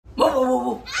Whoa, whoa, whoa,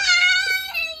 whoa.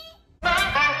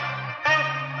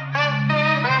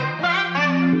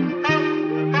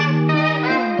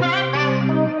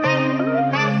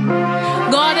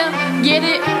 Gotta get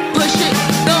it, push it,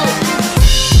 go.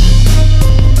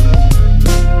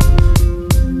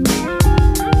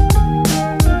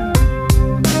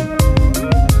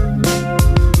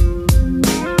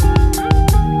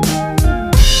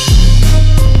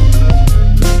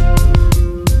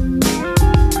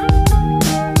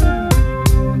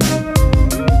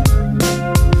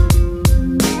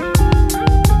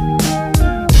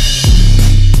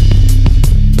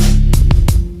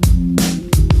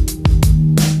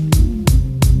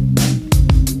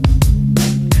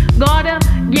 Gotta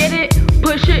get it,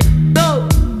 push it, go.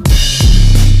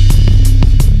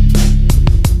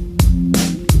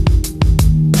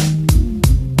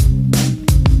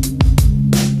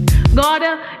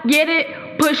 Gotta get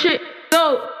it, push it,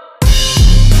 go.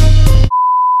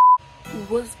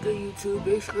 What's good, YouTube?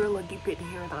 It's your girl Lucky Pit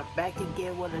here, and I'm back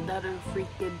again with another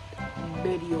freaking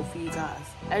video for you guys.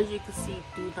 As you can see,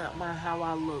 do not mind how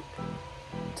I look.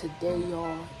 Today,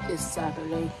 y'all, is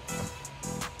Saturday.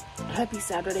 Happy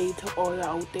Saturday to all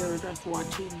y'all out there that's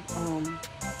watching.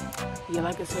 Yeah,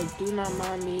 like I said, do not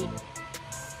mind me.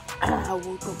 I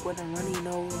woke up with a runny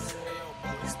nose,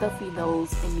 stuffy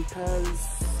nose, and because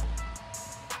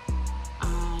I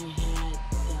had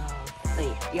the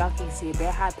fan. Y'all can see it, but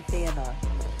I had the fan on.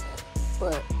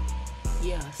 But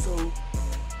yeah, so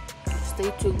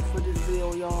stay tuned for this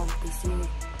video, y'all, to see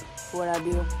what I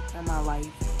do in my life.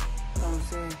 You know what I'm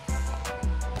saying?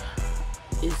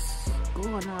 It's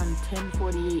going on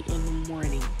 10:48 in the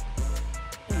morning,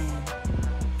 and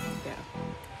yeah,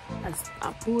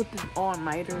 I pulled this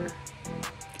all-nighter,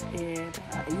 and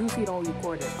I usually don't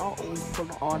record it. I always pull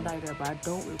an all-nighter, but I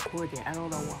don't record it. I don't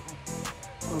know why.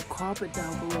 But comment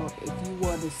down below if you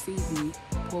want to see me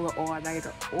pull an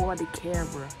all-nighter or the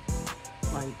camera,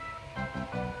 like,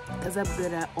 cause I'm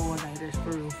good at all-nighters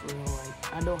for real.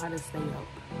 Like, I know how to stay up,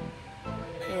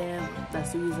 and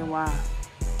that's the reason why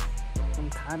I'm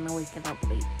kind of waking up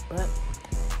late. But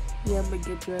yeah, I'm gonna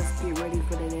get dressed, get ready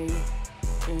for the day,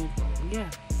 and yeah,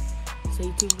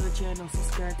 stay tuned to the channel,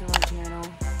 subscribe to my channel,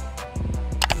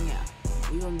 and yeah,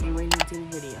 we're gonna get right into the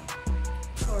video.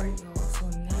 Alright, y'all, so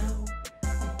now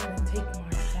I'm gonna take my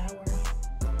shower.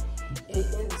 It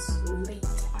is late.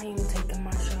 I am taking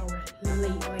my shower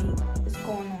late. It's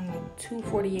going on like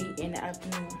 2:48 in the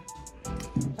afternoon.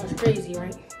 That's crazy,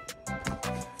 right?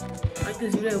 Like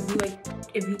this video will be like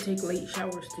if you take late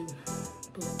showers too.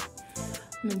 But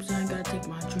you know what I'm saying? I gotta take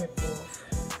my drip off.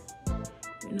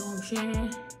 You know what I'm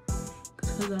saying?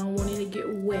 Cause I don't want it to get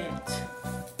wet.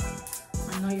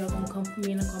 I know y'all gonna come for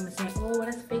me in the comments saying, oh,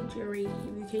 that's fake jewelry.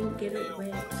 You can't get it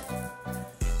wet.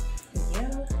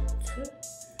 Yeah,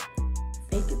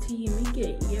 fake it till you make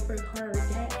it. You ever heard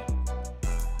that?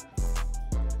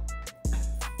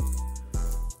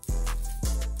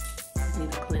 I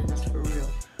need to cleanse for real.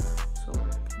 So I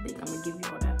think I'm gonna give you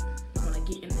all that when I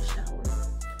get in the shower.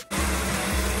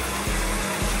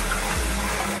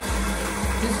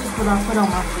 This is what I put on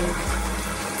my face.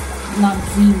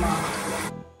 Noxzema.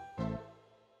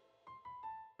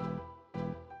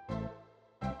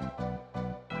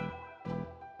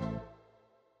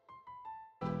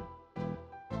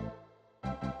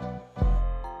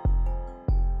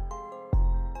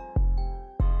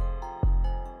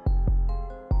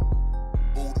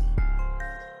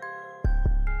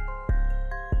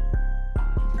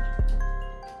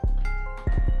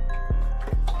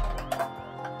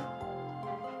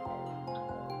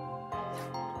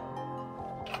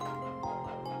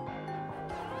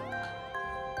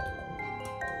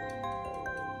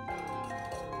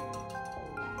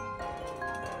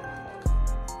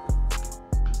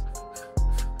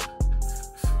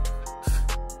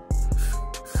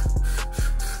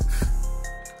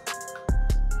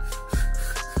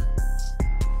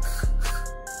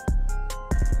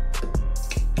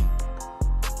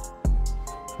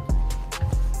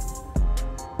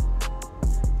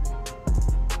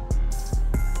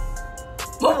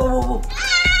 Whoa, whoa, whoa, whoa.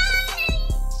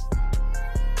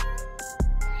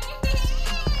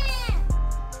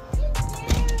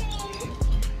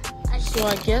 So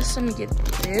I guess I'm gonna get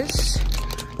this.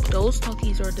 Those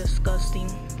Talkies are disgusting.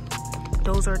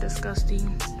 Those are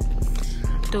disgusting.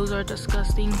 Those are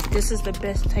disgusting. This is the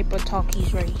best type of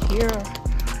Talkies right here.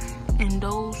 And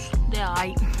those, they're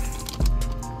light.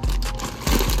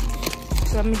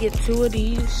 So I'm gonna get 2 of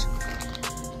these.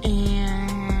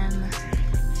 And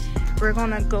we're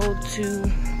gonna go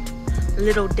to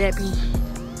Little Debbie.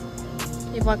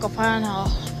 If I can find her.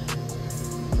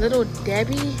 Little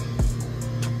Debbie,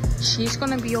 she's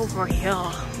gonna be over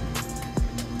here.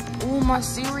 Ooh, my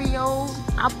cereal,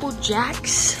 Apple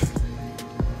Jacks.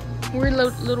 Where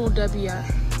Little Debbie at?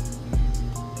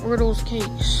 Where are those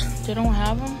cakes? They don't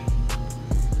have them?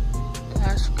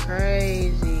 That's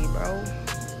crazy, bro.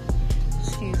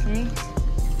 Excuse me.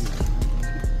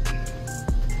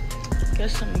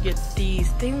 Guess I'm gonna get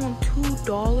these. They want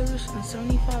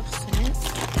 $2.75.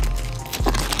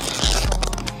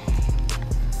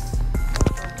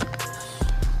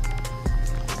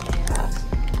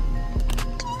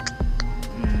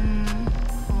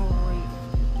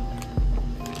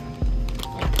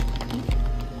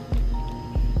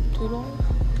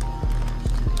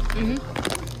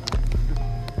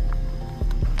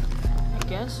 I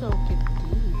guess I'll get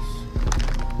these.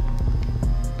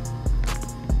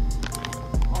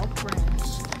 All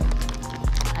brands.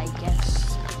 I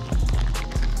guess.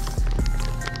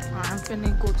 I'm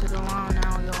finna go to the line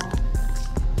now, y'all.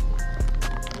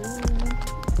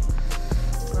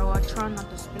 Bro, I try not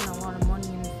to spend a lot of money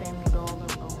in Family Dollar,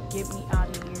 bro. Get me out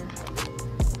of here.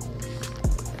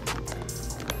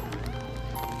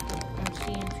 I'm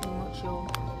seeing too much, yo.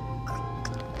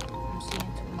 I'm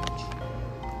seeing too much.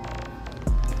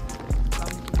 I'm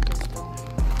gonna get this though.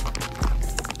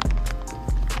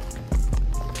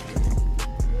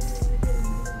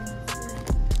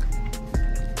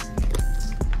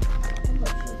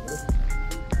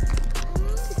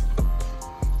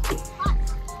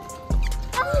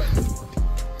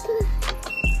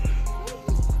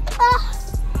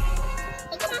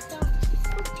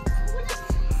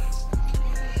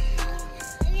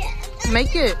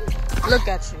 Make it look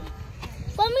at you.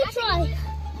 Let me try.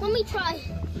 Let me try.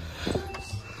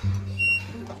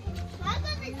 I'm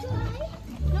gonna try.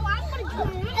 No, I'm gonna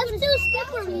try. It's too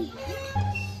slippery.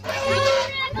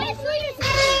 I'm gonna show you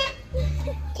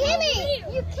something. Kimmy,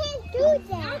 you can't do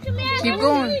that. Keep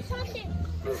going.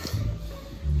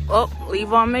 Oh,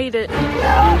 Levon made it.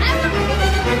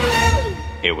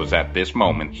 It was at this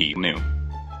moment he knew.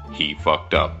 He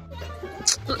fucked up.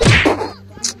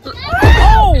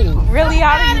 Oh, really?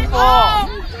 How do you fall?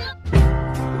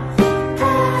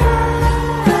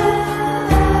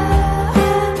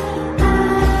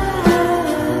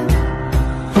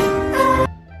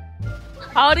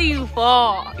 How do you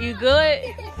fall? You good?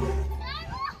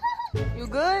 You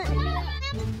good? Come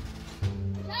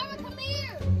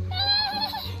here.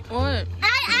 What?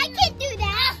 I can't do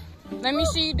that. Let me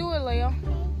see you do it, Leia.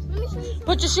 Let me show you.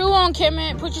 Put your shoe on,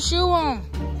 Kimmy. Put your shoe on.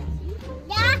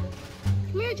 Yeah.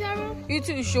 Come here, Trevor. You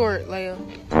too short, Leia.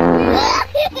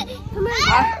 Come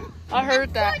here. I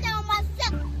heard that.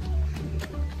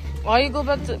 Why you go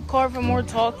back to the car for more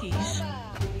talkies?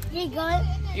 You good?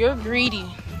 You're greedy.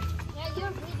 Yeah,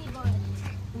 you're pretty boy.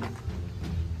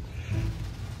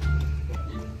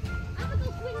 I'm gonna go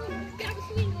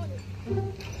swing on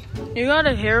it. You got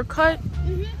a haircut?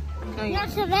 No, Not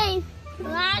today.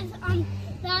 Last time.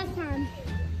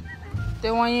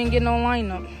 Then why you ain't get no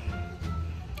lineup?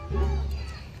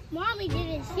 Mommy did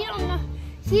it. She don't know.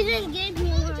 She just gave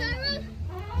me a line.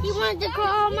 She wanted to curl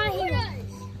all my hair.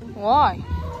 Why?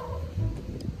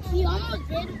 She almost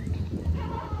did.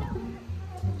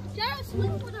 Sarah,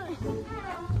 swing with us.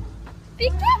 Be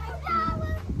careful,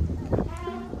 Sarah.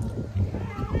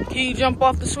 Can you jump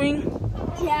off the swing?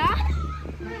 Yeah.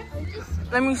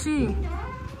 Let me see.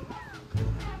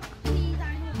 Please,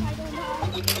 I hope I don't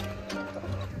die.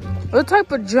 What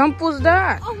type of jump was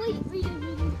that? Oh, wait, read it.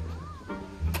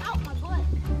 Ow, my butt.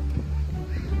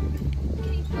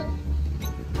 Okay, so,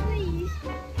 please,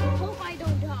 hope I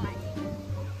don't die.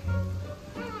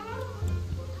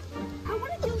 I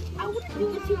want to do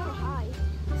it super high,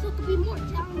 so it could be more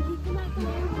challenging than I can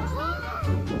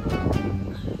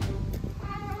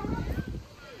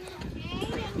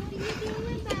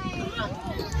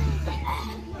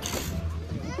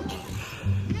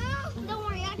Don't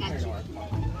worry, I got you.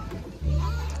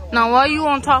 Now why you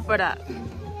on top of that?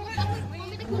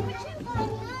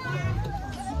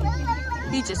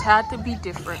 He just had to be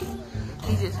different.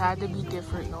 He just had to be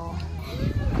different, y'all.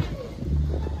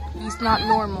 He's not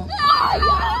normal.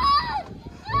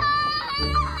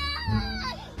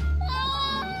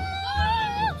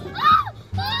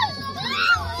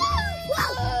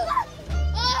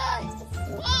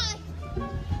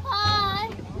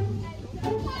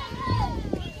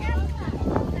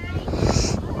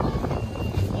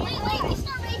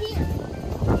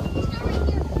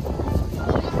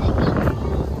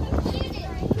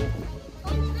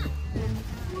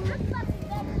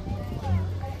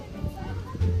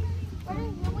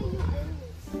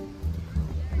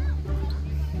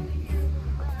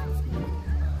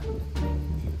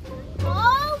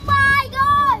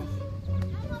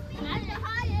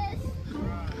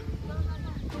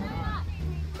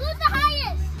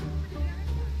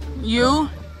 You?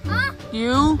 Huh?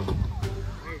 You?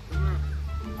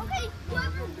 Okay,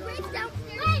 whoever breaks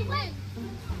downstairs. Wait.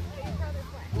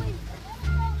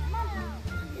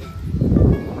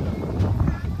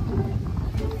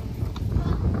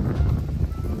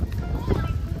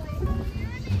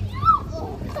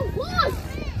 It's a wasp!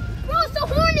 Bro, it's a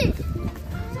hornet!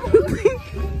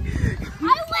 I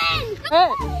win! Hey,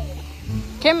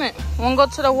 Kimmy, wanna go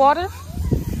to the water?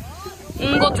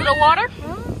 Wanna go to the water?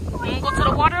 Wanna go to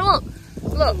the water? Look,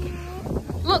 look,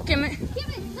 look, Kimmy.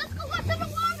 Kimmy, let's go watch the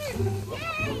water!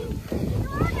 Yay!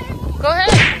 Go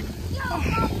ahead. Yo,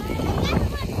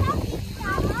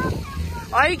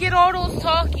 Why you get all those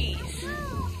talkies?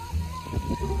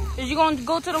 Is you gonna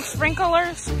go to the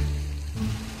sprinklers?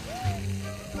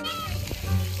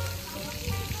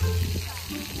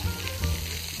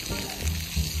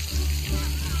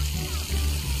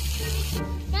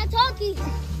 got talkies.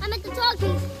 I'm at the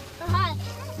talkies. They're hot.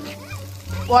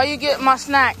 Why you get my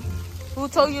snack? Who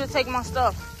told you to take my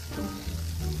stuff?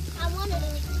 I wanted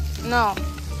it. No.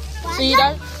 Why See,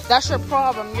 not? that's your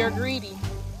problem. You're greedy.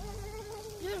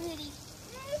 You're greedy.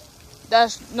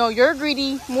 No, you're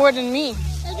greedy more than me.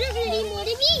 You're greedy more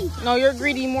than me. No, you're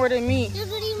greedy more than me. You're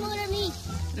greedy more than me.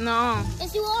 No.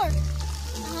 Yes, you are.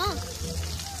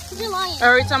 You're lying.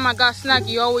 Every time I got snack,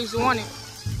 you always want it.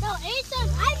 No, anytime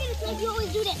I get a snack, you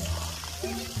always do this.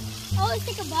 I always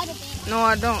take a bite of it. No,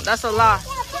 I don't. That's a lie.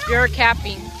 You're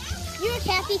capping. You're a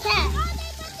catty cat.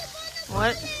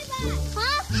 What?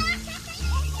 Huh?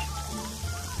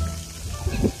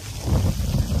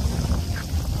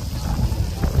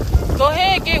 Go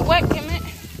ahead, get wet, Kimmy.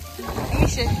 Let me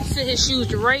sit his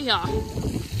shoes right here.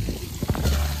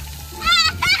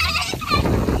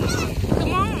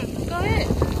 Come on, go ahead.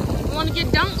 You want to get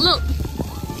dunked? Look.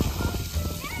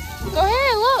 Go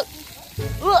ahead, look.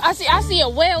 Look, I see a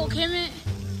whale, Kimmy.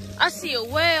 I see a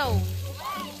whale.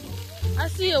 I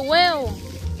see a whale.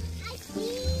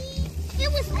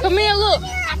 Come here, look.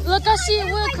 Look, I see a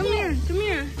whale. Come here, come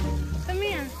here. Come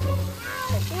here.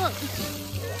 Look.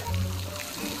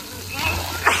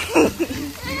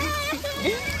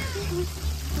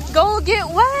 Go get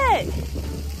wet.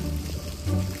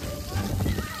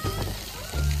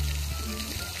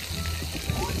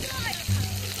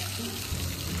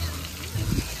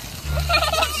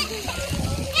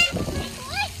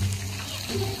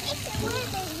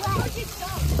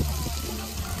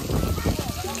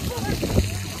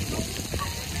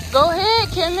 Go ahead,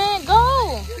 Kimmy,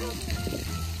 go.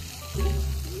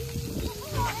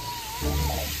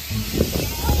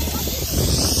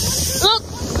 Look,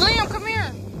 Liam, come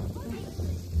here.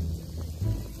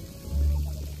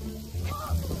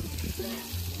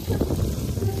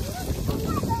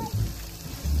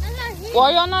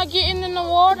 Why y'all not getting in the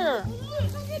water?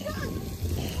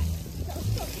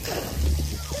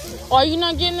 Why you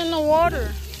not getting in the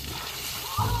water?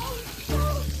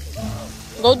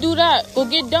 Go do that. Go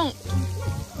get dunked.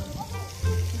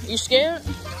 You scared?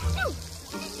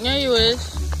 Yeah, you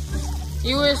is.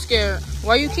 You is scared.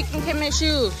 Why you kicking Kimmy's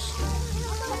shoes?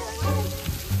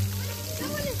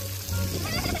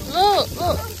 Look,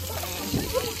 look.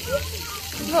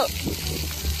 Look.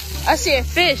 I see a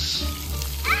fish.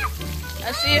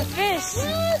 I see a fish.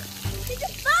 It's a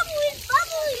bubble. It's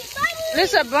bubbly. It's bubbly.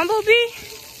 This a bumblebee?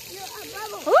 A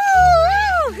bubble.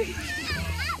 Woo! Woo!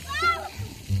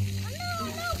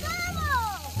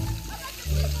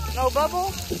 No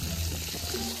bubble?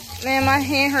 Man, my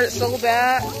hand hurts so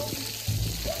bad.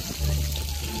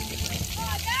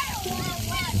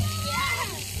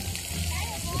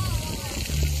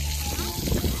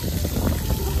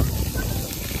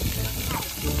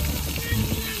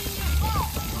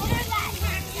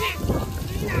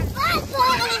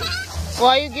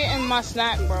 Why are you getting my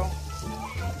snack, bro?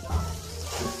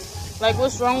 Like,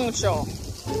 what's wrong with y'all?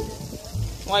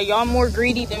 Like, y'all more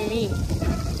greedy than me.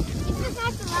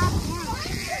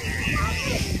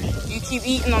 You keep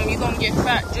eating them, you're gonna get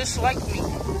fat just like me.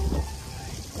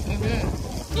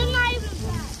 You're not even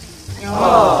fat. You're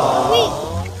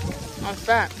I'm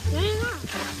fat. No, you're not.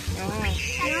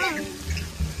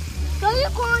 So you're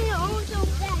calling your own so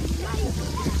fat.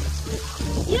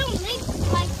 You don't think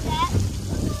like that.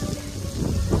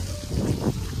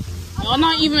 Y'all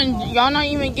not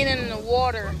even getting in the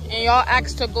water, and y'all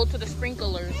asked to go to the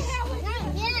sprinklers.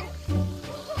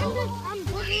 I'm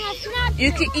taking a snack.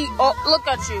 You can eat. Oh, look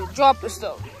at you, drop the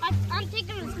stuff. I'm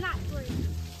taking a snack for you.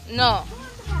 No,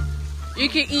 you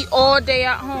can eat all day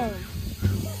at home.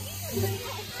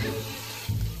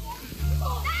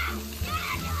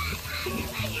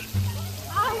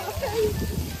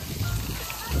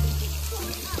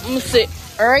 I'm gonna sit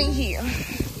right here.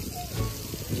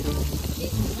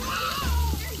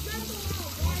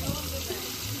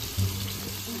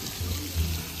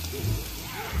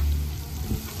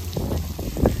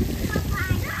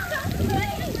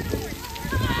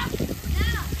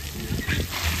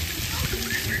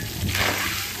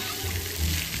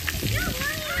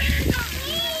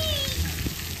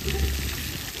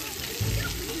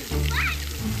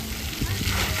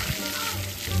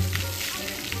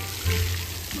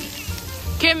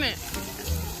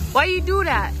 you do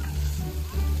that?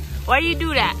 Why you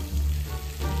do that?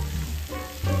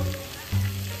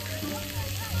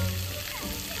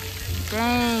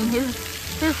 Dang,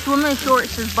 his swimming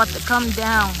shorts is about to come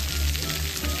down.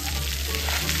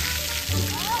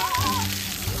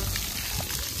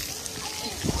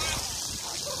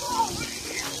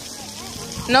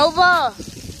 Nova,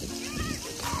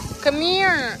 come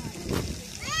here.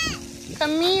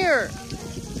 Come here.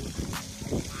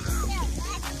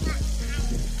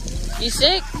 You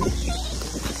sick?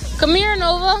 Come here,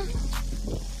 Nova.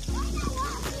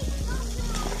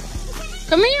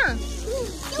 Come here.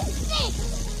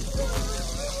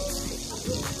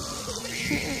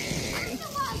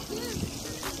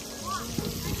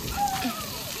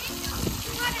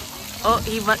 Oh,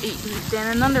 he's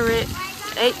standing under it.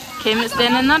 Hey, Kim is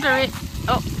standing under it.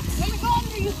 Oh.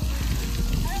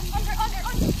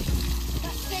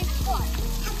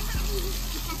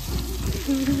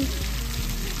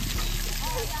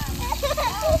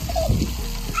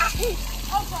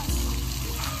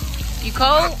 You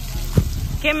cold?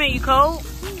 Kim, you cold?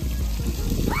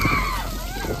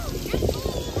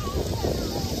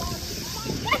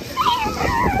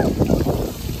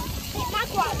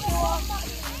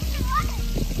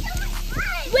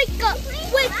 Wake up!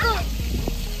 Wake up!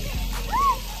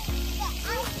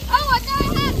 Oh, I thought I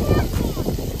had purple.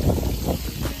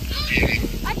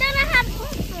 I thought I had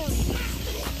purple.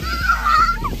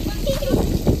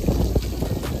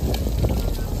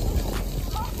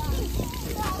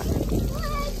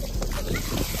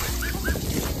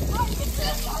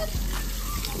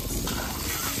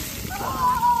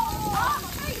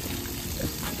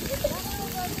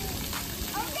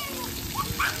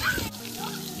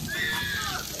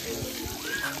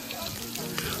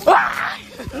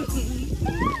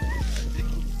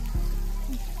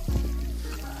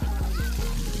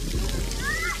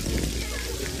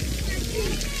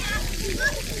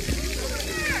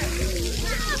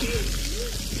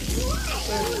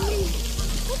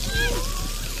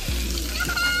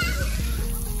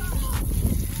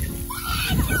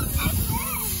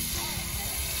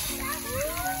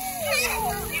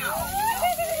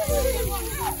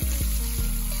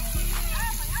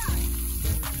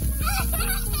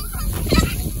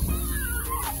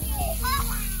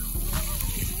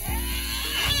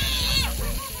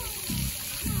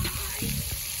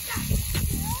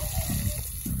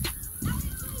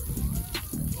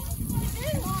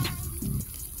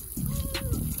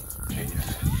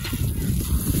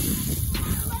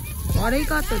 Why they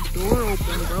got the door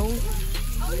open, bro?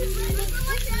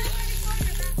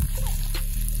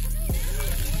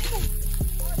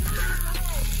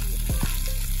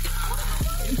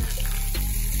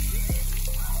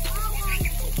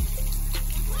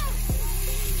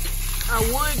 I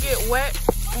would get wet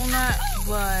on that,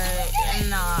 but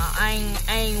nah, I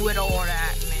ain't with all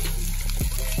that, man.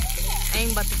 I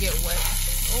ain't about to get wet.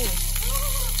 Oh,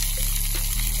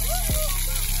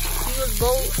 he was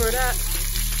bold for that.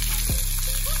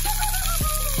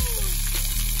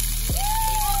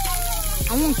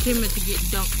 I want Kimmy to get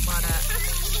dunked by that.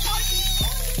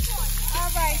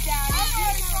 Alright,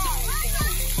 Daddy.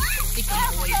 Stick him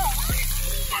away.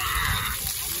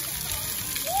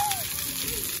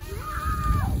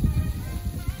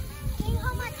 Can you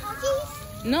hold my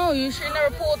cookies? No, you should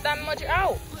never pull that much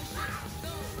out.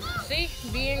 See?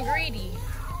 Being greedy.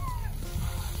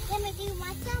 Kimmy, do you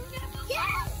want some?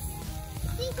 Yes!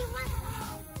 Do you want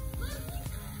some?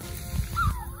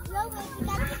 No, wait, you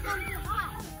gotta get them too hot.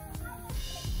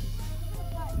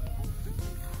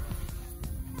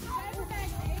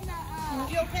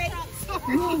 You okay? Sorry.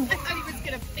 I thought he was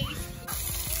gonna face.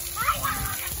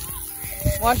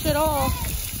 Wash it off.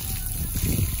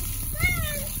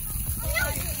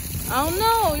 Oh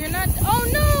no, you're not. Oh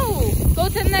no! Go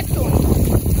to the next one.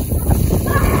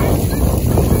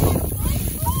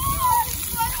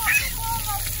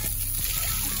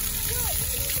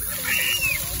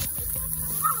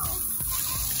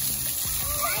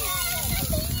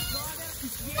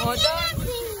 All done.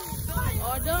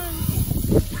 All done.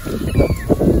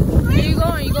 Where you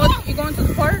going? You going to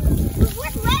the park?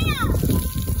 Where's Leia?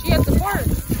 She at the park.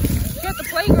 She at the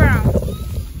playground.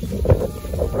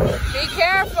 Be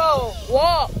careful.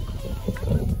 Walk.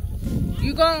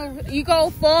 You go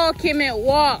fall, Kimmy.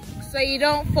 Walk so you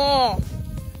don't fall.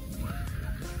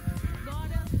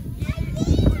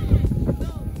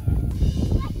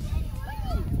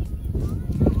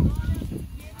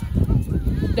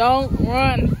 Don't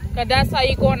run, cause that's how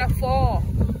you're gonna fall.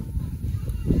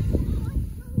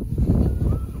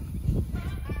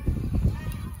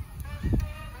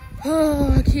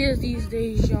 Oh, kids these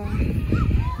days, y'all.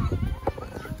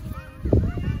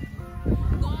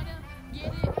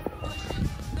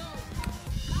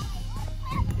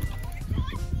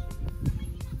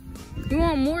 You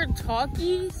want more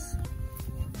talkies?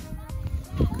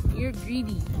 You're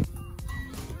greedy.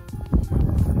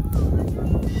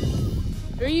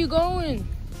 Where you going?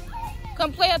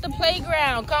 Come play at the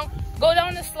playground. Come, go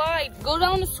down the slide. Go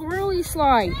down the swirly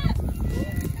slide.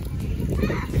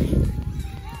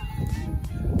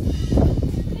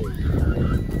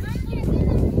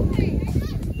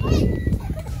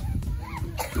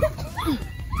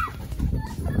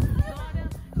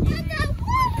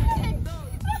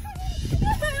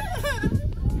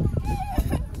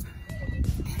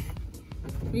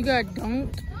 You got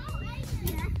dunked?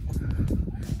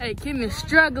 Hey, Kim is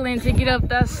struggling to get up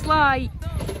that slide.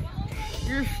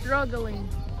 You're struggling.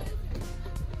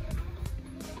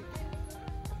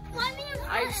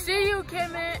 I see you,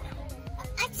 Kim. I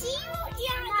see you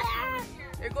down there.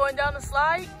 You're going down the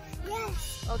slide?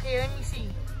 Yes. Okay, let me see.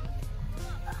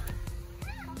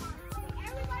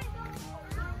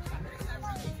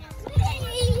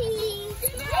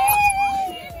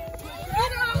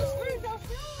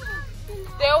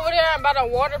 Stay over there by the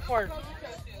water park.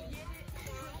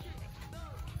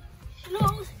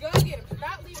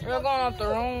 You're going up the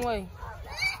wrong way.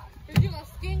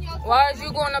 Why is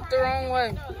you going up the wrong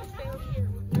way?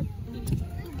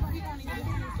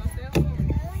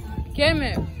 Kim,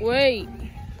 wait.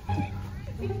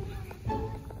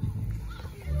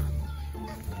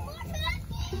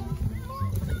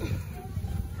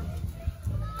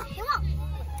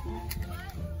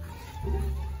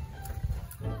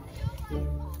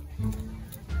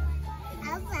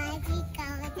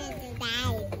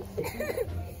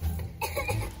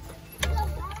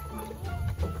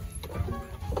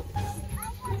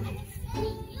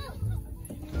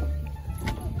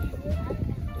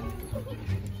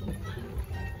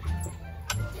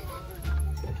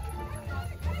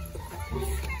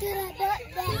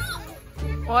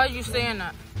 Why are you saying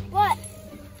that? What?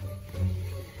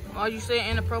 Why are you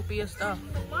saying inappropriate stuff?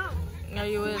 Mom. Yeah,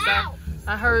 you is.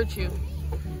 I heard you.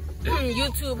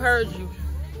 YouTube heard you.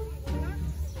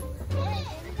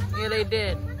 Yeah, they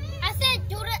did. I said,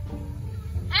 do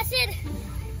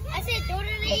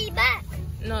the eat back.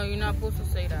 No, you're not supposed to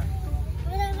say that.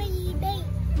 Do the eat back.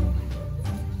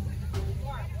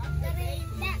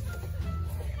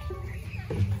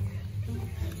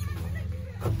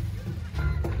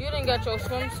 You didn't get your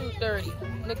swimsuit dirty.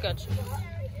 Look at you.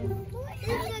 You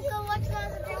should go watch the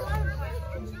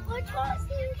Watch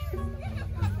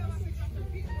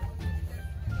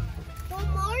one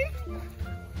more?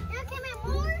 Yeah, come in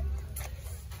more?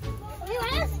 You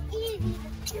ask easy.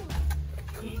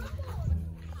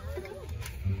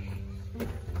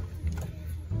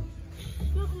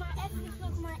 Look my F's,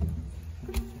 look my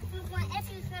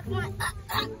F's, look my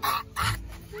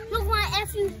look my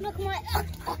F's, look my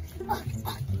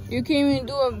You can't even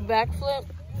do a backflip?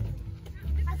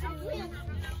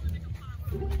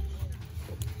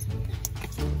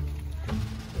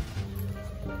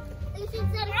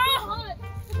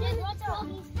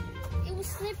 It was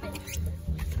slipping.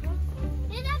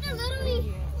 It happened literally.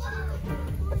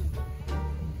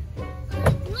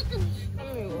 Look at me. Let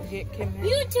me go get Kim.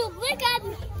 YouTube, look at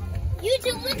me.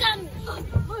 YouTube, look at me.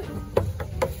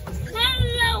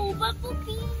 Hello,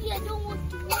 Bumblebee. I don't want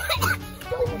to.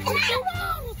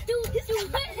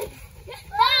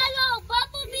 Hello,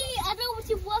 Bumblebee. I don't want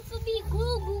you to be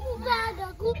goo goo gaga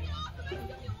goo.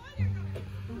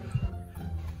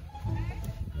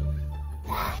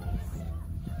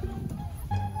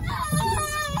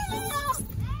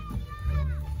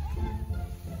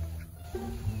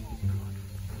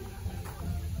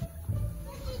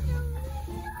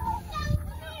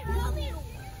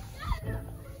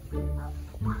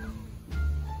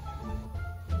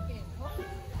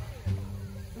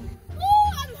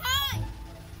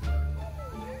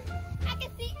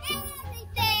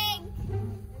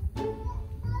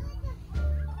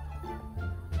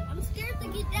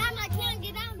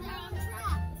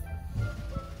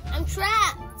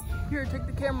 Trapped. Here, take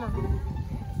the camera.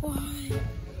 Why?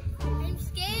 I'm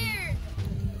scared.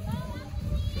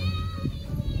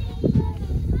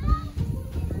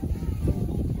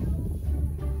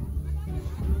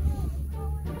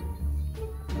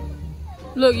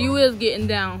 Look, you is getting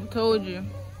down. Told you.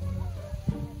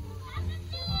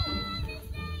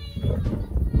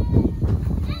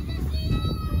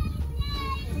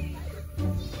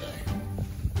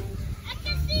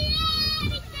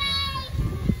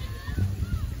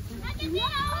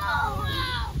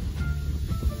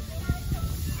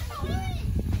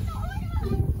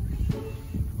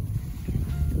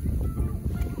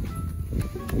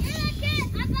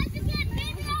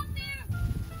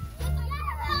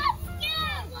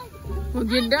 Well,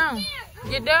 get down.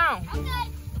 Get down. Okay.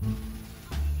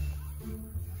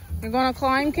 You're gonna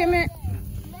climb, Kemet?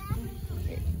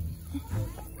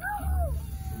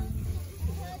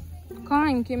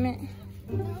 Climb, Kemet.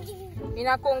 You're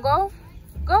not gonna go?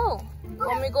 Go.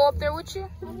 Want me to go up there with you?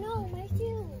 No, my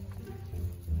shoe.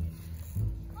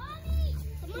 Mommy!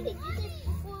 Somebody did this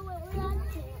before when we got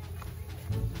there.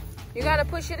 You gotta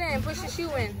push it in. Push the shoe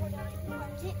in.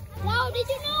 No, did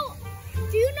you know?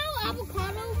 Do you know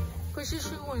avocado? Push the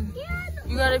shoe in. Yeah.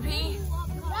 You gotta pee?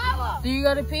 Sarah. Do you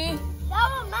gotta pee?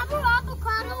 Sarah, remember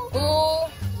avocado? Ooh.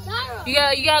 Sarah. You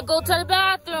gotta go to the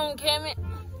bathroom, Kemet.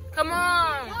 Come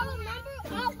on. Sarah, remember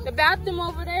avocado? The bathroom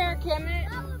over there, Kemet.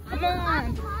 Come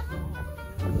on.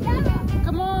 Sarah.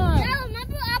 Come on. Sarah,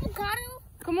 remember avocado?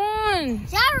 Come on.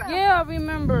 Sarah. Yeah, I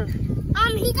remember.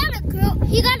 He got a girl.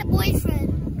 He got a boyfriend.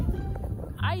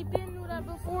 I been knew that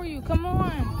before you. Come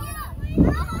on.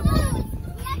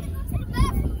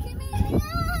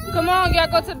 Come on, you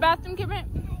gotta go to the bathroom, Kemet.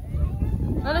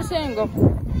 Let us in go.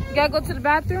 You gotta go to the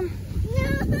bathroom?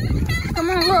 Come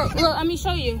on, look, let me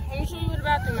show you. Let me show you where the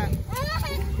bathroom at.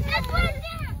 That's right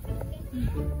there. It's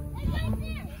right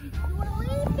there. You want to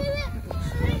leave, Kemet?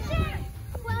 Right there.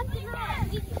 Well,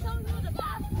 he can show you the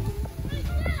bathroom. Right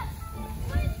there.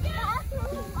 Right there.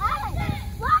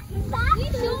 What?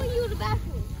 He's showing you the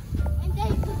bathroom. And then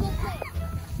you can go play.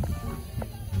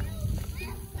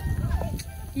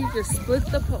 You just split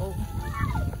the pole.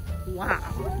 Wow.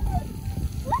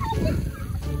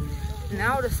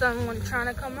 Now the sun was trying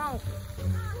to come out.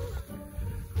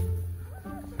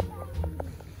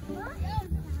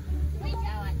 Wait,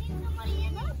 I think somebody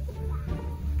in there.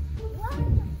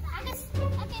 I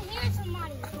can hear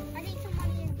somebody. I think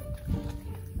somebody in there.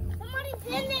 Somebody's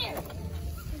in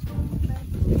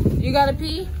there. You gotta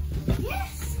pee?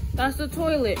 Yes. That's the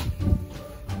toilet.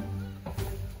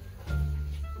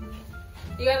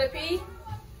 You gotta pee?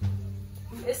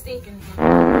 It's stinking.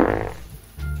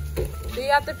 Do you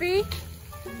have to pee?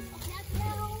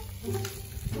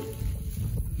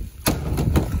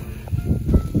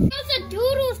 There's a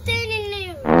doodle standing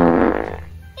there.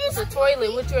 It's a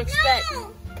toilet. What you expect?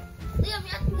 No. Liam,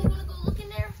 you wanna go look in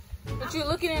there? What you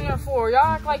looking in there for? Y'all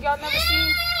act like y'all never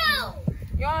seen. No.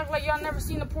 Y'all act like y'all never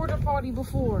seen a porta potty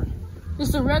before.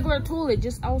 It's a regular toilet,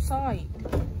 just outside.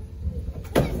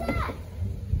 What is that?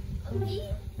 A pee?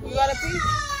 You gotta pee?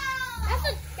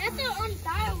 That's an on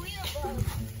diarrhea, bro.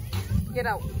 Get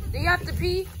out. Do you have to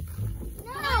pee?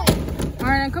 No. All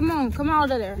right, then come on, come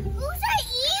out of there. Who's that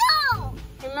eel?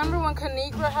 Remember when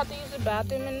Kaniqua had to use the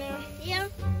bathroom in there? Yeah,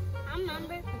 I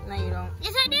remember. No, you don't.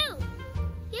 Yes, I do.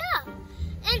 Yeah.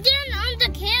 And then the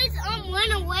kids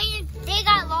went away and they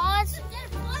got lost. They're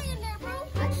flying there, bro.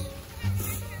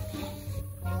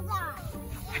 Hold on.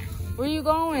 Where you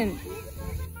going?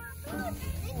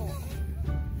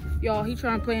 Y'all, he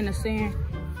trying to play in the sand.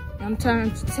 I'm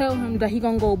trying to tell him that he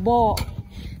gonna go bald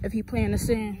if he play in the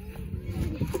sand.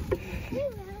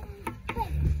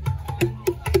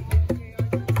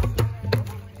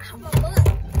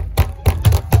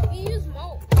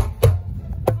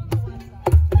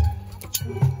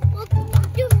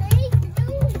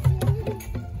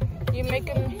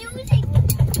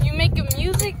 You making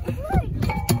music?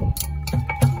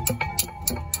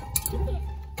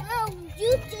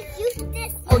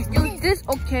 Oh, use this?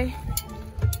 Okay.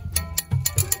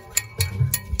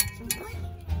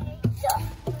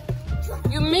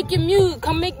 You making music?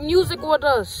 Come make music with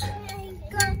us.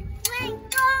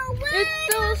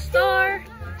 Little star.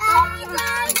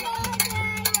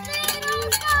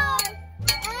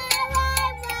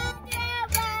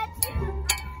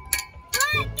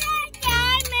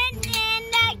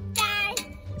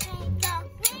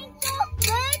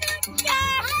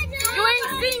 You ain't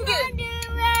singing.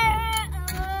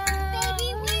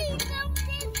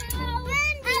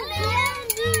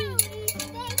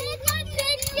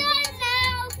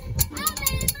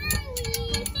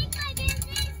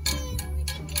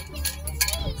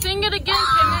 Sing it again,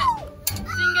 Kemet.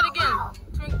 Sing it again.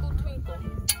 Twinkle, twinkle.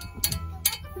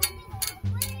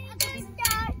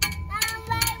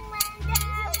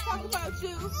 Talk about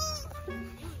you.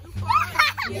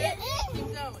 Keep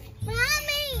going.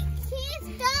 Mommy, can't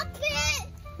stop it.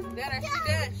 That she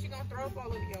does. She gonna throw up all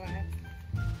over your ass.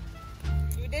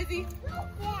 You dizzy?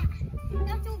 Yeah.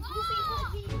 That's so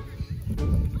goofy.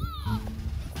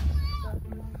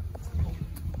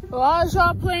 While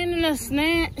y'all playing in the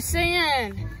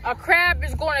sand, a crab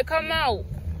is going to come out.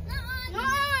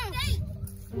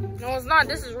 No, it's not.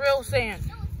 This is real sand.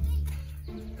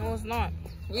 No, it's not.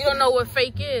 You don't know what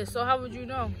fake is, so how would you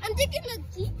know? I'm thinking the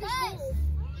deepest hole.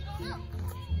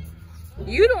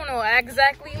 You don't know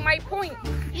exactly my point.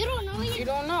 You don't know You yet.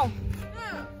 don't know.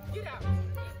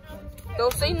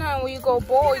 Don't say nothing when you go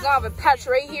bald. You gonna have a patch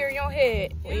right here in your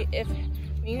head if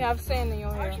you have sand in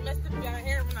your hair. I messed up your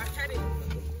hair when I cut it.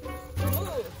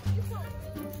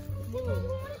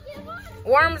 Move.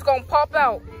 Worms gonna pop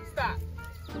out. Stop.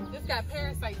 This got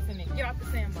parasites in it. Get off the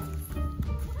sandbox.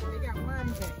 They got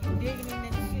worms in it. You digging in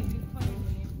that shit. You playing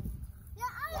in it. Yeah,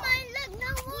 oh my, look, no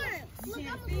worms. You Look,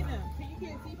 can't see them. You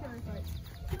can't see parasites.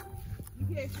 You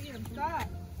can't see them. Stop.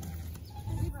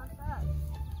 Leave outside.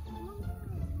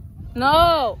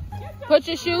 No. Put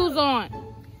your shoes on.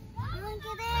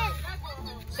 Look at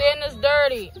it. Sand is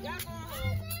dirty.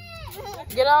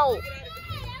 Get out.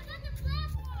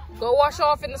 Go wash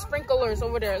off in the sprinklers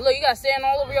over there. Look, you got sand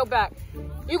all over your back.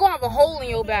 You're gonna have a hole in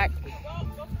your back.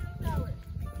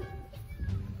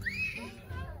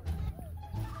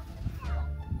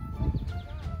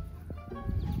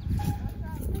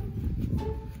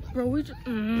 Bro, we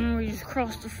just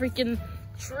crossed the freaking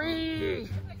tree.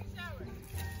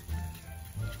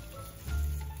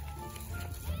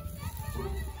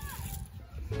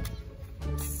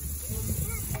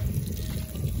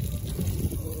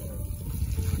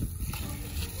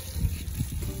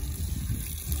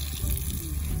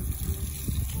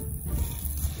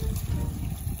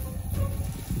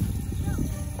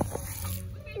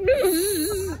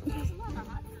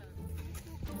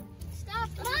 Stop,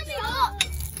 stop.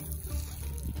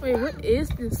 Wait, what is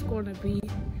this gonna be?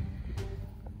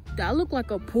 That look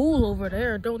like a pool over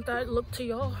there. Don't that look to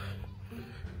y'all?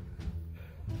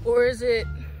 Or is it?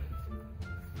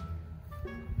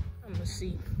 I'm gonna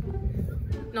see.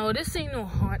 No, this ain't no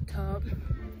hot tub.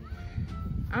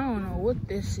 I don't know what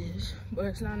this is, but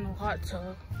it's not no hot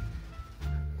tub.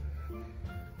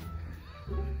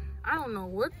 I don't know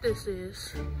what this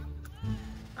is.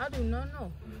 I do not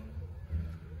know.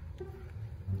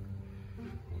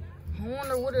 I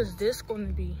wonder what is this going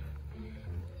to be.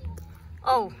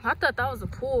 Oh, I thought that was a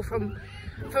pool from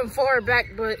far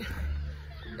back, but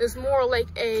it's more like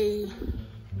a,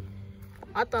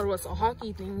 I thought it was a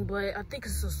hockey thing, but I think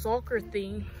it's a soccer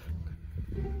thing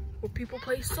where people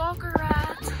play soccer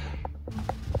at.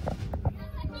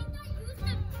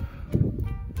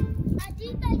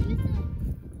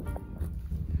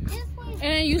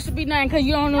 And it used to be nothing because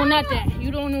you don't know nothing. You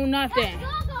don't know nothing.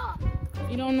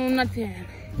 You don't know nothing.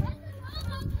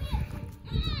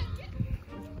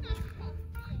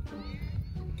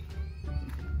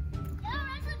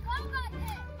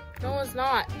 No, it's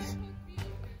not.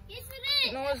 Yes, it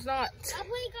is. No, it's not. I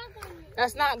play golf on it.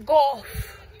 That's not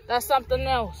golf. That's something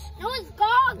else. No, it's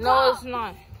golf. No, it's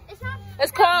not. It's not.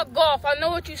 It's called golf. I know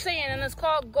what you're saying, and it's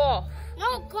called golf.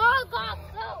 No, golf, golf,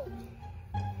 go.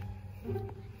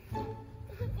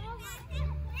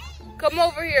 Come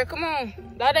over here. Come on.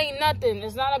 That ain't nothing.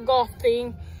 It's not a golf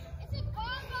thing. It's a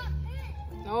golf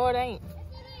thing. No, it ain't. Yes,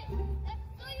 it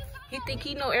is. He think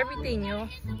he know everything, yo.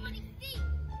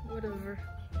 Whatever.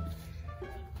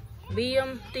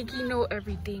 Liam think he know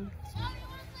everything.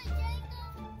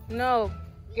 No.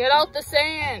 Get out the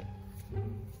sand.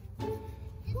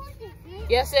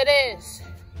 Yes, it is.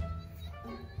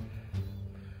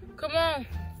 Come on.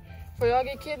 Before y'all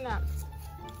get kidnapped.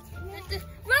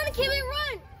 Run, Kimmy,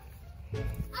 run. I'm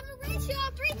gonna race you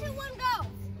all. 3, 2, 1, go.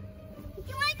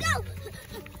 You might go.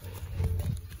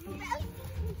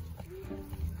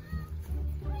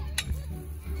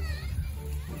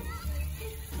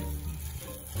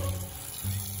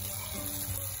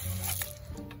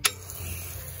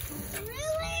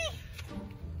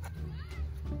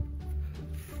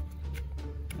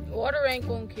 Water ain't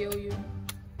gonna kill you.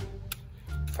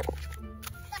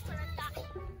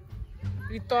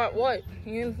 You thought what?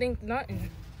 You didn't think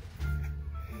nothing.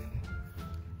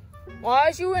 Why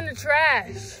is you in the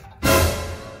trash?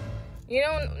 You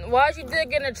don't. Why is you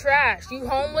digging in the trash? You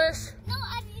homeless? No,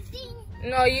 I didn't see.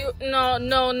 No, you.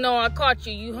 No. I caught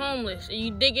you. You homeless and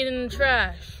you digging in the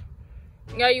trash.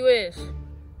 Yeah, you is.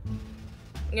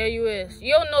 Yeah, you is.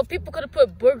 You don't know people could have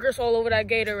put boogers all over that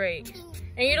Gatorade,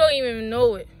 and you don't even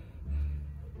know it.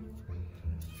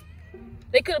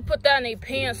 They could have put that in their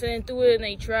pants and then threw it in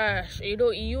their trash. You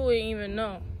wouldn't even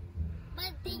know.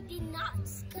 But they did not.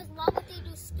 Because why would they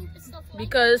do stupid stuff like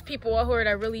Because there's people out here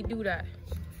that really do that.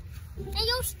 that? And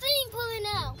your string pulling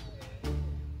out.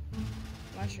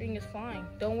 My string is fine.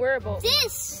 Don't worry about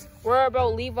This. Worry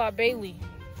about Levi Bailey.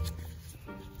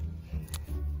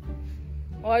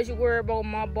 Why'd you worry about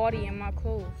my body and my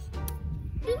clothes?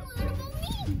 You worried about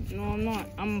me. No, I'm not.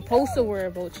 I'm supposed to worry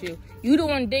about you. You the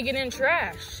one digging in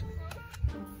trash.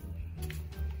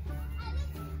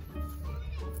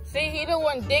 See, he the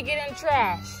one digging in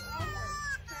trash.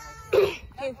 What's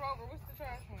the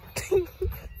trash one?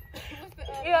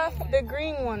 Yeah, the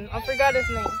green one. I forgot his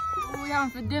name. What we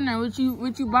having for dinner? What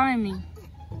you buying me?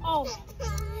 Oh.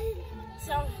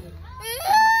 So.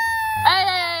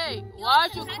 Hey, why are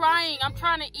you crying? I'm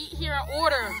trying to eat here in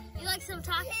order. You like some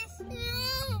tacos?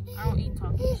 I don't eat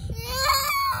tacos.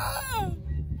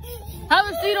 Have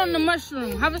a seat on the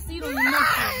mushroom. Have a seat on the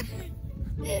mushroom.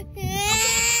 I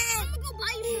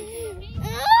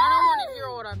don't want to hear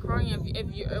all that crying if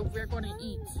we're going to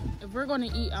eat. If we're going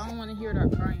to eat, I don't want to hear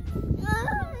that crying.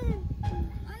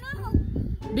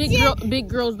 Big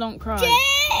girls don't cry.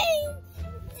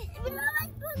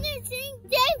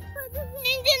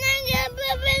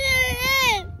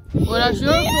 Well, that's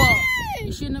your fault.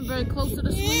 You shouldn't have very close to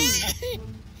the swing.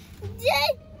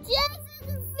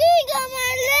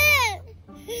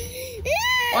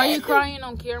 Why are you crying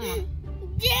on camera?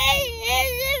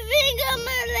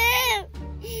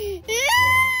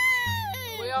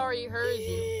 We already heard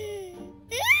you.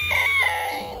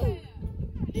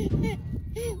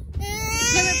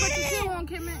 Kimmy, put your shoe on,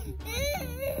 Kimmy.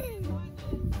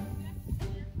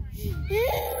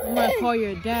 I'm gonna call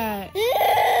your dad.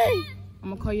 I'm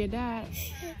gonna call your dad.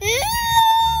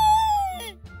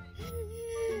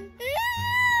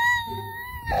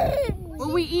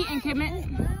 What we eating, Kimmy?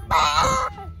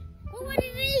 What would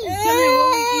it be? Kimmy, what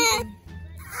we eating?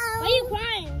 Why are you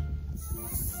crying?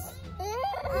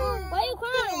 Why are you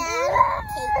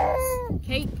crying?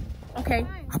 Cake. Okay.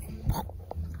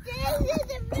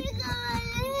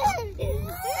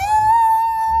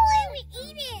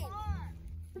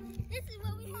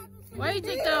 Why you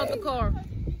take that out the car?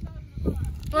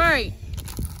 Right.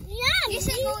 Yeah, you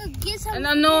should go get some. And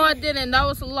I know I didn't. That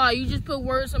was a lie. You just put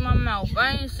words in my mouth.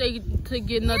 I didn't say to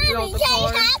get nothing out the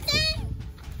car.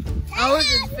 I was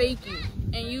just faking.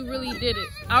 And you really did it.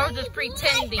 I was just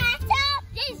pretending.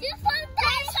 Did you find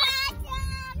that?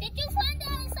 Did you find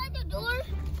that inside the door?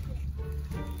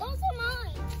 Those are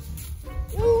mine.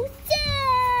 Those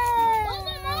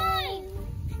are mine.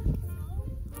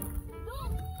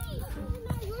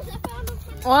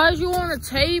 Why is you on a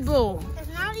table? It's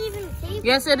not even a table.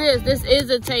 Yes, it is. This is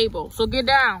a table. So get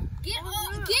down. Get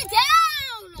down.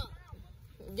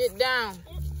 Get down.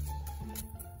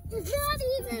 It's not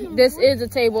even. This is a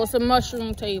table. It's a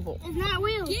mushroom table. It's not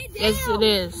real. Get down. Yes, it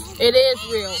is. It is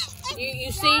real.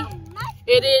 You see?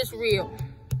 It is real.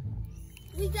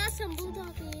 We got some blue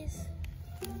talkies.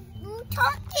 Blue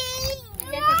talkies.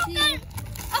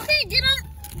 Okay, get up.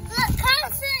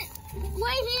 Come sit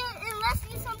right here and let's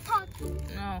get some talkies.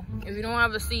 No. If you don't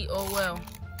have a seat, oh well.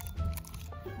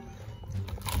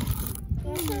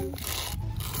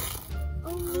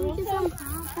 Get some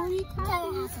talkies.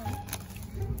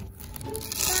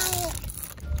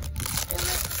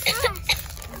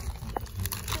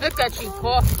 Look at you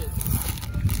coughing.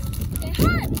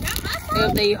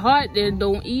 If they hot, then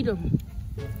don't eat them.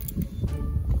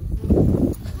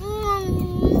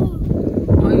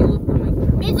 Why you looking like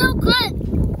that? It's so good.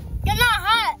 They're not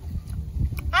hot.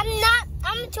 I'm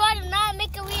gonna try to not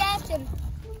make a reaction.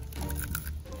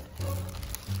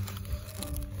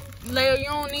 Leia, you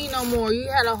don't need no more. You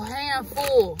had a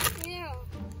handful. Yeah.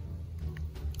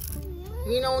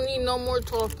 You don't need no more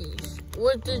talkies.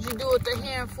 What did you do with the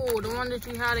handful? The one that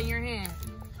you had in your hand?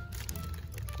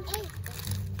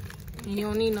 You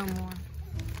don't need no more.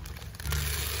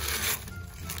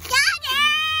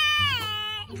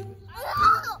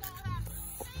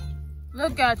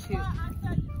 Look at you.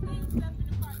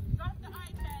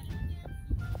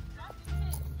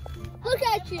 Look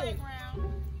at you.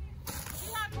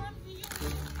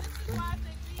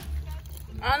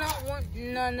 I don't want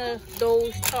none of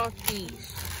those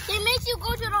talkies. It makes you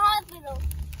go to the hospital.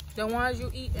 Then why is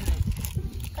you eating it?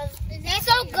 Because it's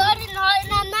so good and hot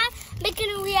and I'm not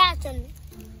making a reaction.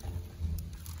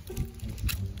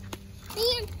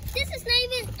 And this is not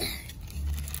even...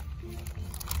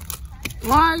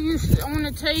 Why are you on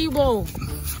the table?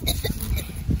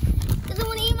 Because I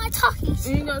want to eat my talkies.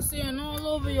 You got sand all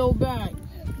over your back.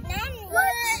 What?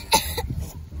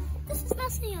 This is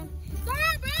not sand.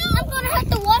 I'm going to have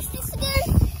to wash this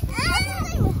again.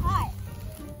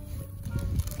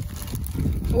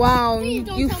 Wow,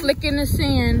 you flicking the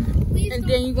sand, and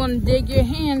then you're going to dig your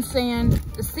hand sand,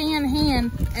 the sand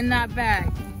hand, in that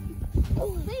bag.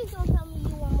 Please don't tell me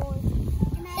you want more.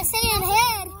 The sand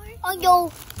head on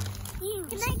your...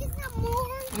 Can I get some more?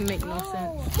 It make no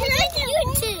sense. Can I get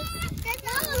you too?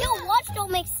 Your watch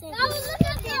don't make sense. Can I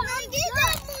get some more? Oh, you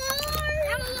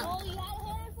had a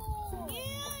handful.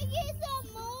 Can I get some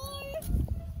more?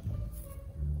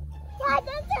 Can I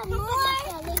get some more?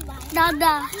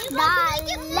 Dada. No.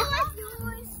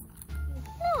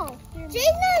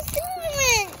 Jason's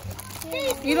doing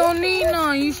it. You don't need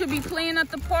none. You should be playing at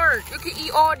the park. You can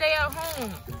eat all day at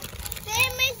home.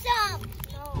 Give me some.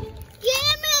 No.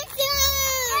 Give me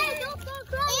some. Hey, don't start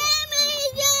crying.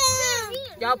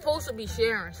 Y'all supposed to be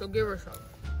sharing, so give her some.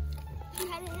 You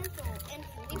had a handful, and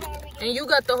we've already And you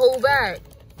got the whole bag.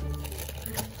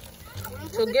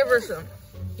 So give her some.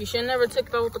 You should never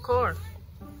take those with the car.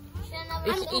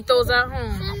 You can eat those at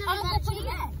home.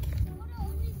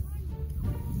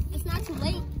 It's not too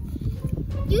late.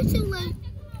 You too late.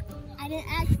 I didn't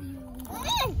ask you.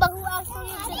 But who asked you to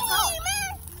talk?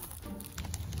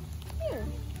 Here.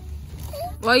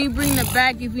 Why you bring the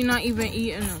bag if you're not even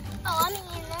eating them? Oh, I'm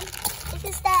eating them. It's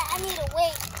just that I need to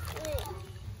wait.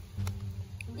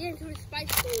 Get into the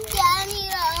spice go away. Yeah, I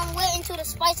need to wait until the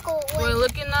spice go away. Wait,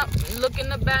 look in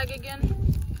the bag again.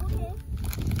 Okay.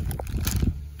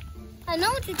 I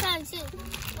know what you're trying to do.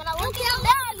 When I look in the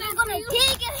bag, you're gonna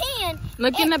dig your hand.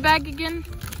 Look in the bag again.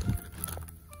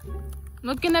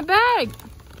 Look in the bag.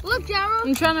 Look, Jara.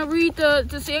 I'm trying to read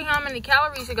to see how many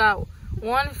calories you got.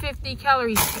 150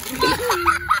 calories. I knew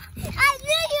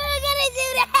you were gonna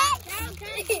do that.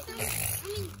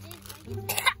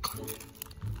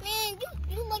 Man,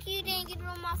 you lucky you didn't get it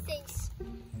on my face.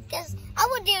 Cause I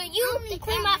would dare you to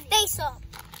clean my face up.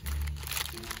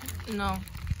 No,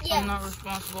 Yeah. I'm not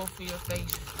responsible for your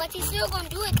face. But you still gonna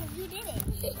do it because you did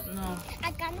it. No.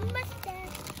 I got a mustache.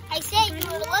 I said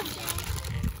you were lucky.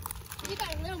 You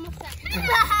got a little mustache. You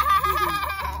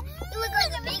look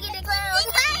like a big in the clown.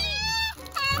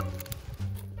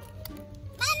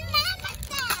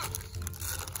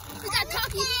 We got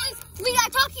talkies, boys. We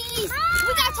got talkies.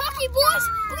 We got talkie boys.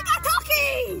 We got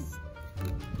talkies.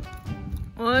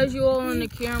 Why is you all on the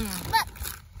camera? Look.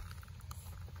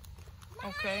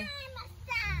 Okay.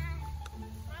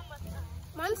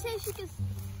 Mom says she can.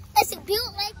 It's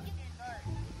built like.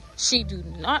 She do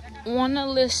not want to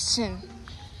listen.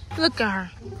 Look at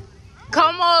her.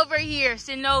 Come over here,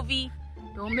 Sinovi.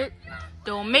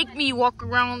 Don't make me walk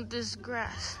around this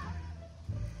grass.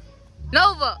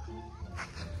 Nova.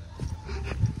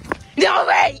 No,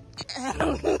 wait.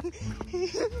 I'm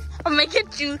gonna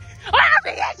get you.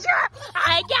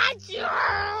 I got you.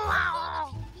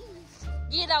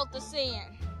 Get out the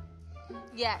sand.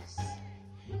 Yes.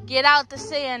 Get out the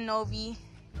sand, Novi.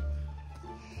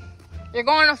 You're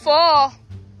going to fall.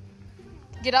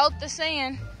 Get out the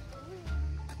sand.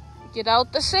 Get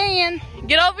out the sand.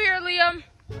 Get over here, Liam.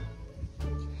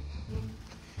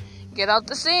 Get out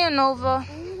the sand, Nova.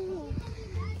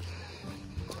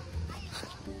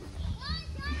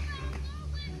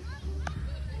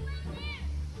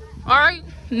 All right.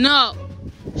 No.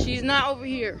 She's not over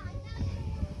here.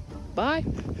 Bye.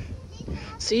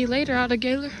 See you later,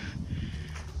 alligator.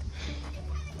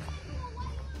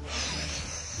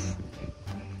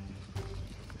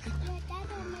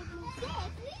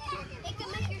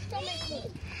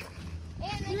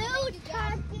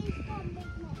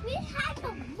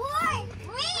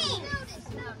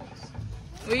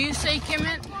 What do you say,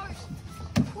 Kimmit?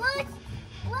 Look!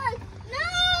 Look! No!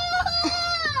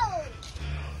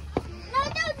 No,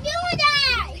 don't do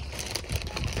that!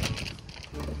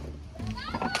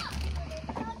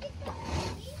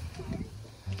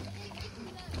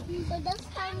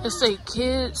 It say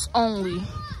kids only.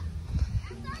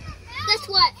 Guess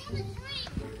what?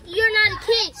 You're not a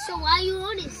kid, so why you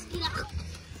on this? Get out.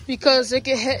 Because it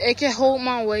can hold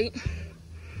my weight.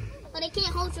 But it can't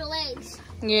hold your legs.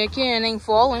 Yeah, it can. It ain't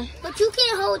falling. But you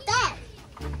can't hold that.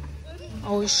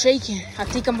 Oh, it's shaking. I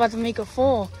think I'm about to make it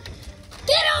fall.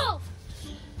 Get off!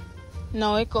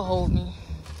 No, it could hold me.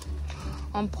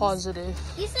 I'm positive.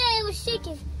 You said it was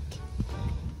shaking.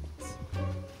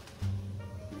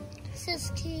 It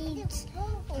says kids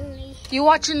only. You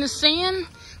watching the sand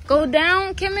go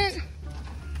down, Kimmit?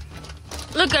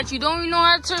 Look at you. Don't even know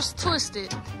how to twist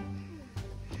it.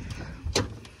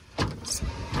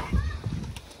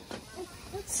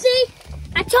 See?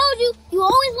 I told you. You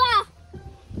always laugh.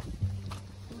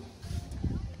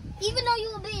 Even though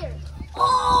you a bear.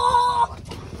 Oh!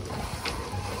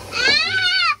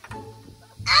 Ah!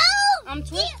 Oh! I'm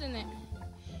twisting it.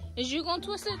 Is you gonna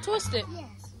twist it? Twist it.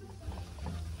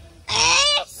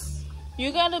 Yes.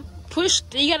 You gotta push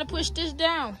this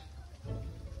down.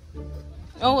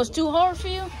 Oh, it's too hard for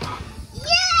you?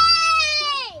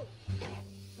 Yay!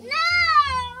 No!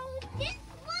 This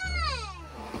one!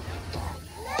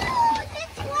 No,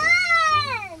 this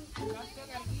one!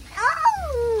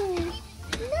 Oh!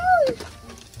 No!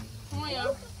 Come on,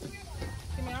 y'all.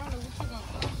 Come on, I don't know what you want.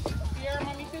 Sierra,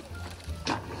 mommy, cook?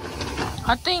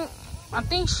 I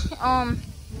think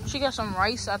she got some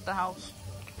rice at the house.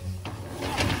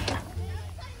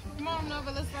 Come on, Nova,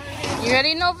 let's start. You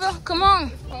ready, Nova? Come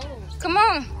on. Oh. Come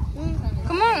on.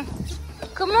 Come on.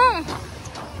 Come on.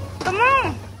 Come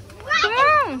on. Come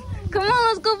on. Come on,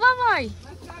 let's go bye-bye.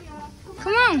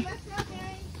 Come on.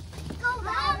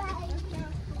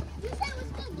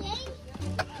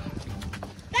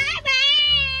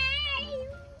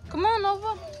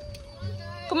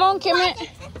 on, Kemet.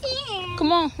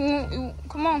 Come on.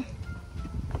 Come on.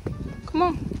 Come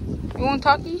on. You want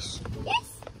Takis?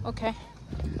 Yes. Okay.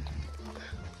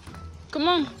 Come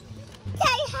on.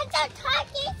 Daddy, have some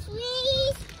Takis,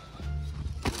 please.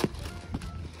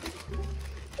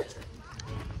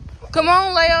 Come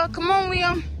on, Leia. Come on,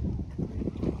 Liam.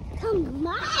 Come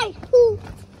on.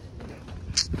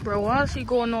 Bro, why is he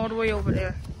going all the way over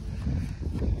there?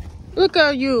 Look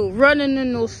at you running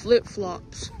in those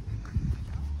flip-flops.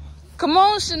 Come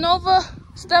on, Shinova.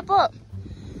 Step up.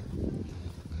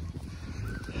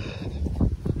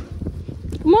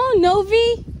 Come on,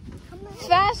 Novi.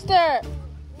 Faster.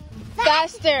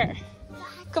 Faster.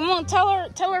 Come on,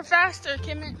 tell her faster,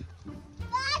 Kemet.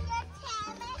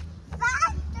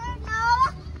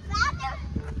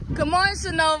 Come on,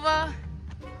 Sonova.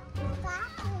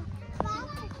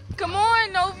 Come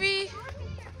on, Novi.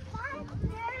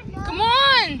 Come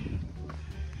on.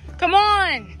 Come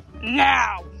on.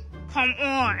 Now. Come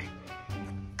on.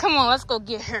 Come on, let's go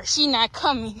get her. She not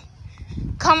coming.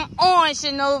 Come on,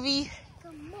 Shinobi.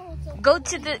 Go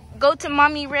to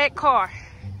mommy red car.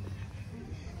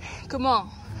 Come on.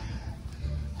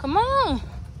 Come on.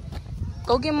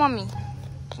 Go get mommy.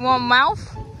 You want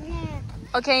mouth?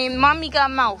 Okay, mommy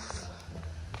got mouth.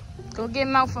 Go get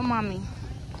mouth for mommy.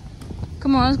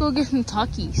 Come on, let's go get some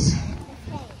Takis.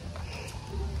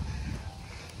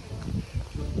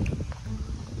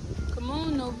 Come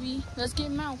on, Novi. Let's get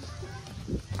mouth.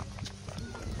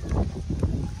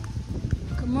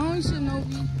 Come on,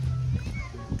 Shinobi.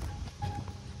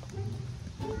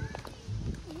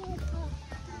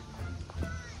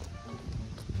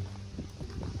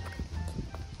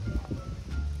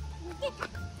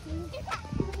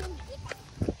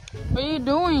 What are you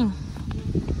doing?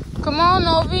 Come on,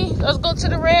 Novi. Let's go to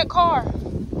the red car.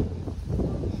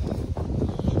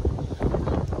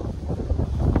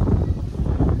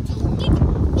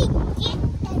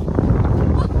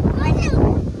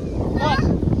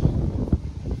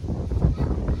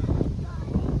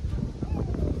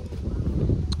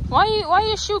 What? Why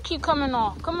your shoe keep coming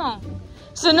off? Come on.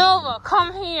 Sonova,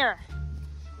 come here.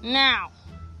 Now.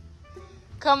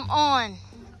 Come on.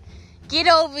 Get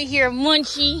over here,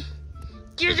 Munchie.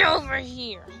 Get over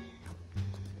here.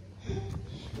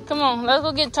 Come on, let's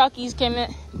go get Takis,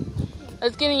 Kemet.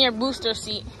 Let's get in your booster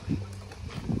seat.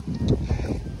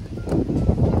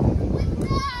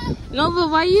 No, but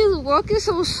why you walking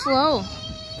so slow?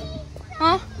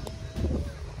 Huh?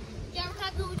 Yeah, I'm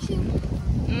happy with you.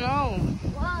 No.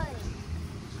 Why?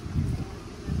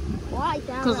 Why,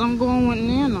 Dad? Because I'm going with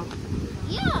Nana.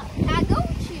 Yeah, can I go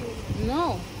with you?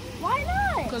 No. Why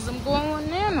not? Because I'm going with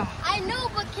Nana. I know,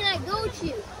 but can I go with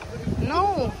you?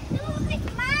 No.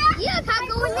 Yeah, can I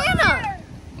go with Nana?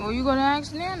 Oh, you gonna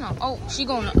ask Nana? Oh, she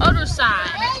going the other side.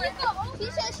 She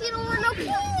said she don't want no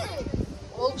kids.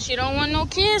 Oh, she don't want no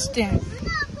kids then.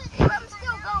 But I'm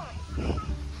still going.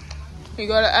 You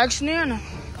gotta ask Nana.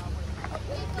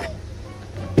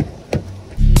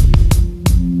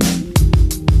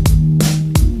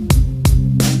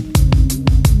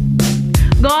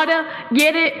 Gotta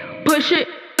get it, push it.